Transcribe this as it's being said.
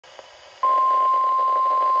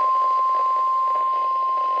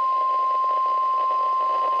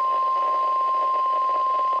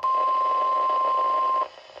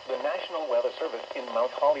in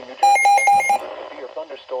Mount Holly, New Jersey. Severe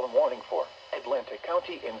thunderstorm warning for Atlantic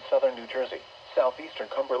County in southern New Jersey, southeastern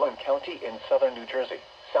Cumberland County in southern New Jersey,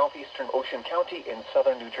 southeastern Ocean County in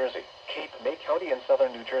southern New Jersey, Cape May County in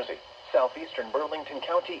southern New Jersey, southeastern Burlington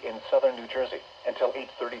County in southern New Jersey, until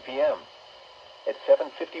 8:30 p.m. At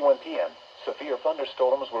 7:51 p.m., severe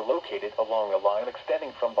thunderstorms were located along a line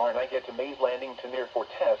extending from Barnegat to Mays Landing to near Fort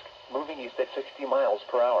Esk, moving east at 60 miles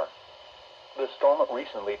per hour. The storm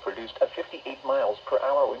recently produced a 58 miles per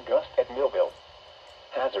hour wind gust at Millville.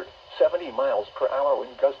 Hazard, 70 miles per hour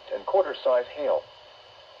wind gusts and quarter-size hail.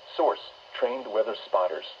 Source, trained weather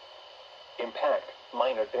spotters. Impact,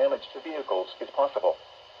 minor damage to vehicles is possible.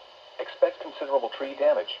 Expect considerable tree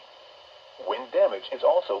damage. Wind damage is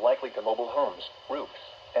also likely to mobile homes,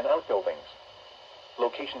 roofs, and outbuildings.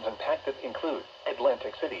 Locations impacted include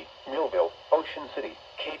Atlantic City, Millville, Ocean City,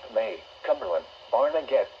 Cape May, Cumberland,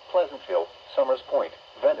 Barnegat, Pleasantville, Summers Point,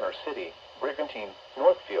 Ventnor City, Brigantine,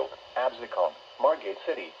 Northfield, Absecon, Margate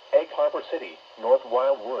City, Egg Harbor City, North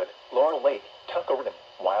Wildwood, Laurel Lake, Tuckerton,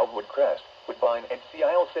 Wildwood Crest, Woodbine, and Sea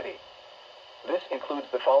Isle City. This includes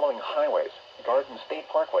the following highways: Garden State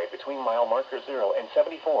Parkway between mile marker 0 and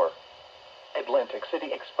 74. Atlantic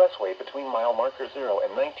City Expressway between mile marker 0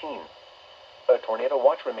 and 19. A tornado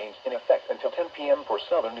watch remains in effect until 10 p.m. for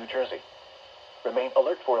southern New Jersey. Remain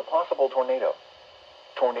alert for a possible tornado.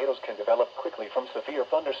 Tornadoes can develop quickly from severe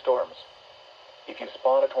thunderstorms. If you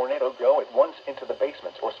spot a tornado, go at once into the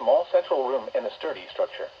basement or small central room in a sturdy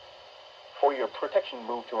structure. For your protection,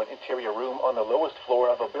 move to an interior room on the lowest floor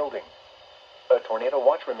of a building. A tornado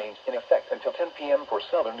watch remains in effect until 10 p.m. for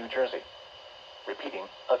southern New Jersey. Repeating,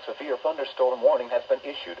 a severe thunderstorm warning has been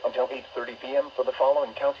issued until 8:30 p.m. for the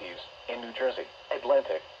following counties in New Jersey: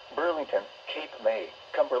 Atlantic, Burlington, Cape May,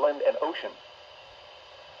 Cumberland, and Ocean.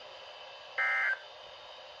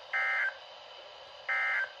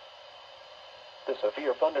 The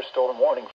severe thunderstorm warning